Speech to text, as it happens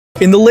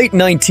In the late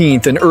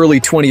 19th and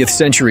early 20th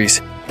centuries,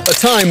 a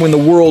time when the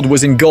world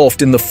was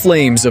engulfed in the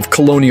flames of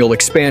colonial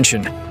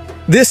expansion,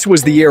 this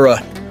was the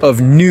era of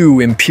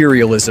new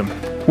imperialism,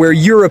 where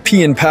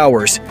European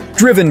powers,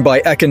 driven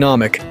by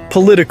economic,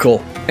 political,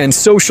 and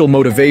social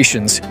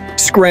motivations,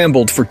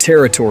 scrambled for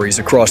territories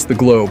across the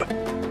globe.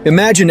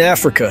 Imagine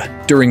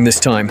Africa during this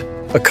time,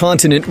 a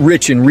continent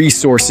rich in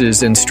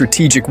resources and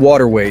strategic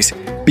waterways,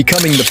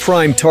 becoming the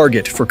prime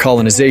target for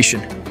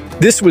colonization.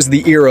 This was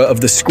the era of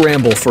the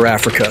scramble for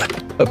Africa,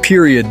 a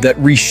period that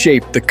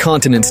reshaped the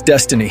continent's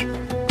destiny.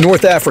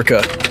 North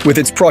Africa, with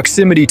its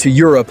proximity to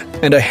Europe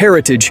and a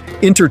heritage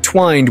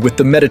intertwined with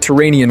the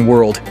Mediterranean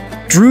world,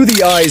 drew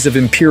the eyes of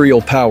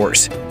imperial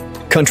powers.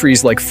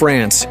 Countries like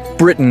France,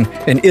 Britain,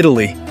 and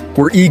Italy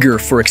were eager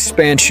for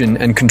expansion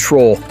and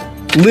control.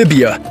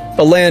 Libya,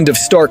 a land of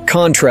stark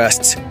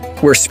contrasts,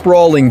 where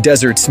sprawling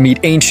deserts meet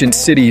ancient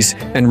cities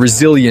and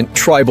resilient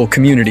tribal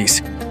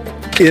communities.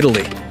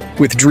 Italy,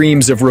 with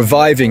dreams of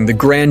reviving the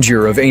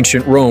grandeur of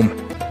ancient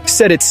Rome,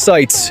 set its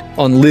sights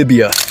on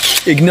Libya,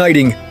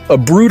 igniting a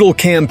brutal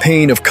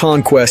campaign of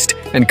conquest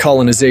and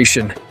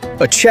colonization,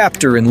 a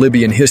chapter in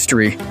Libyan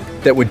history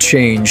that would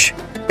change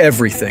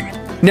everything.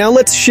 Now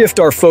let's shift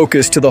our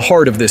focus to the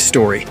heart of this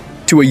story,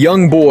 to a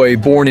young boy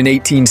born in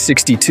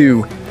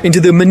 1862 into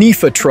the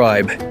Manifa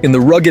tribe in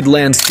the rugged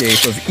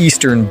landscape of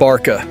eastern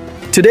Barca,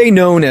 today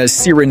known as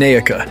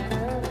Cyrenaica.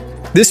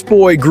 This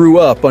boy grew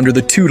up under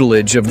the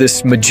tutelage of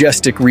this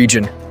majestic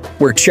region,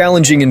 where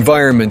challenging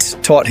environments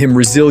taught him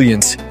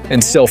resilience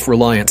and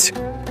self-reliance.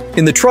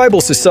 In the tribal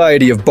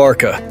society of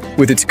Barca,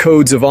 with its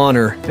codes of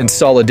honor and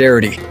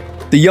solidarity,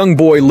 the young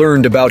boy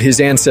learned about his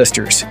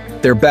ancestors,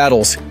 their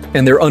battles,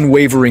 and their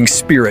unwavering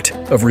spirit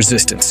of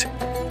resistance.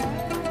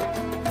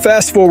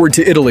 Fast forward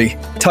to Italy,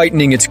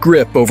 tightening its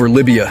grip over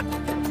Libya.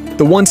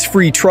 The once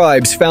free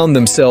tribes found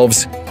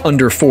themselves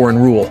under foreign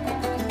rule.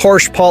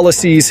 Harsh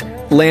policies,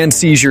 land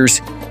seizures,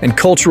 and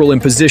cultural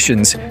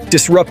impositions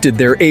disrupted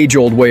their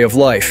age-old way of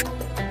life.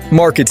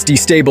 Markets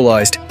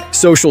destabilized,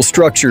 social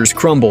structures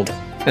crumbled,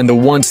 and the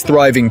once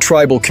thriving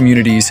tribal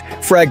communities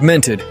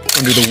fragmented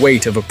under the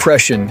weight of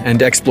oppression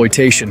and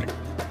exploitation.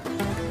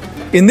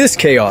 In this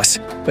chaos,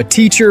 a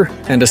teacher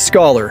and a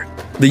scholar,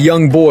 the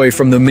young boy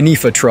from the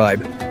Manifa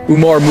tribe,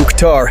 Umar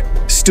Mukhtar,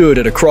 stood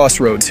at a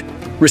crossroads.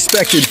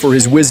 Respected for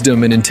his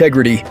wisdom and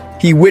integrity,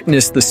 he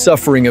witnessed the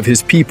suffering of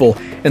his people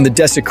and the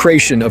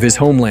desecration of his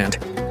homeland.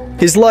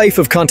 His life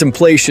of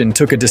contemplation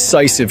took a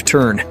decisive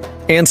turn,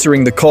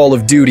 answering the call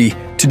of duty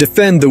to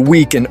defend the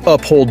weak and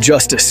uphold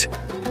justice.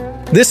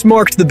 This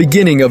marked the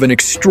beginning of an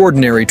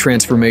extraordinary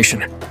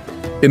transformation.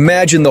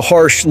 Imagine the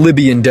harsh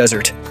Libyan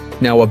desert,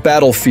 now a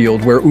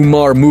battlefield where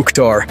Umar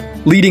Mukhtar,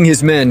 leading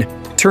his men,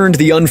 turned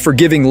the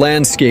unforgiving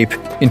landscape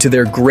into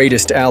their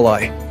greatest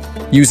ally.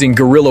 Using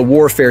guerrilla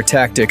warfare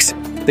tactics,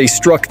 they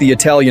struck the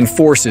Italian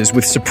forces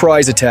with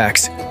surprise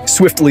attacks,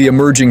 swiftly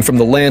emerging from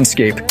the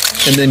landscape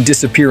and then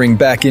disappearing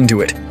back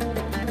into it.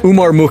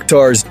 Umar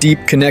Mukhtar's deep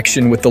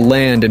connection with the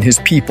land and his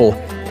people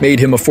made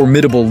him a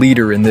formidable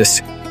leader in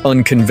this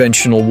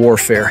unconventional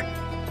warfare.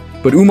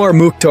 But Umar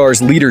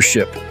Mukhtar's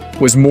leadership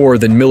was more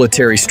than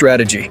military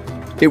strategy.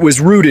 It was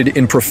rooted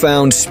in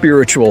profound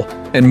spiritual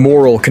and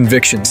moral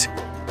convictions.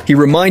 He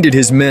reminded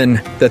his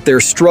men that their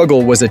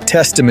struggle was a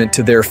testament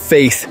to their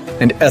faith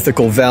and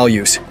ethical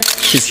values.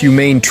 His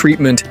humane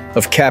treatment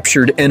of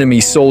captured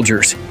enemy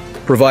soldiers,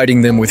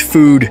 providing them with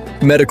food,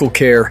 medical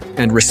care,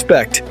 and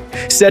respect,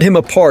 set him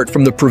apart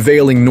from the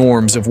prevailing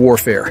norms of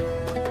warfare.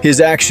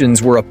 His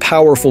actions were a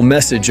powerful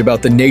message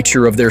about the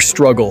nature of their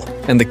struggle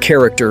and the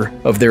character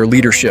of their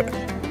leadership.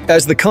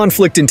 As the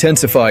conflict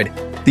intensified,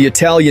 the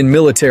Italian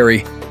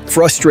military,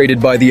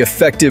 frustrated by the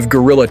effective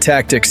guerrilla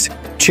tactics,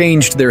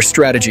 changed their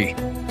strategy.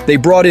 They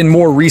brought in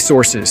more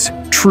resources,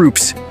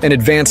 troops, and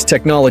advanced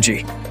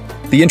technology.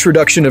 The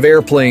introduction of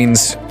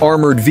airplanes,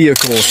 armored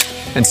vehicles,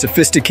 and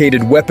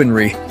sophisticated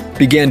weaponry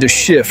began to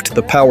shift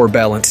the power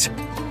balance.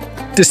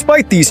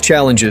 Despite these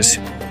challenges,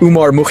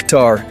 Umar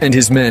Mukhtar and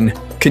his men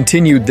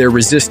continued their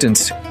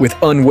resistance with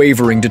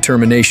unwavering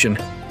determination.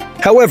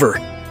 However,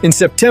 in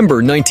September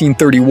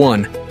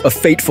 1931, a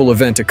fateful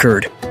event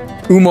occurred.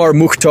 Umar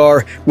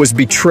Mukhtar was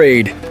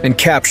betrayed and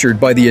captured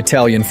by the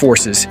Italian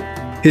forces.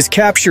 His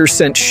capture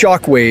sent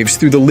shockwaves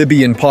through the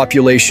Libyan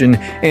population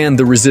and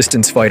the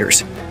resistance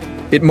fighters.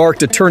 It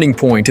marked a turning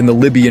point in the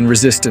Libyan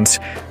resistance,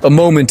 a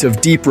moment of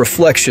deep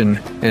reflection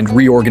and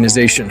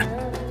reorganization.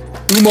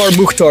 Umar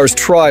Mukhtar's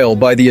trial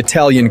by the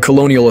Italian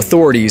colonial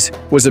authorities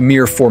was a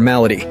mere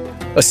formality,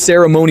 a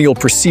ceremonial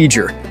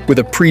procedure with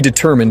a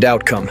predetermined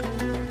outcome.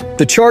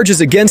 The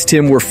charges against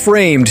him were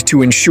framed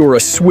to ensure a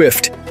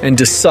swift and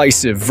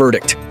decisive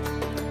verdict.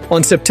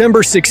 On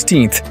September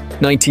 16,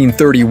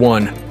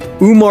 1931,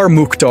 Umar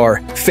Mukhtar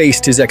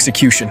faced his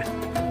execution.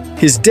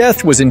 His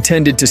death was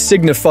intended to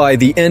signify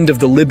the end of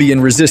the Libyan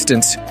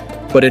resistance,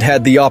 but it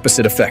had the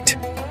opposite effect.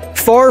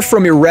 Far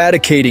from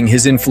eradicating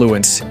his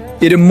influence,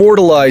 it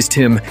immortalized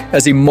him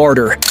as a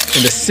martyr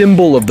and a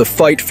symbol of the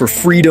fight for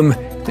freedom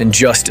and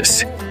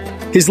justice.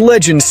 His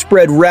legend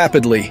spread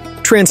rapidly,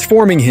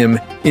 transforming him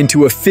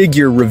into a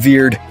figure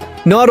revered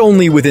not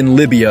only within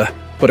Libya,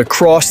 but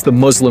across the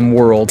Muslim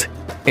world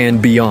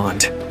and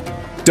beyond.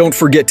 Don't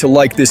forget to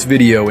like this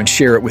video and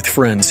share it with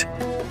friends.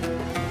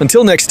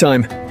 Until next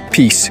time,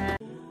 peace.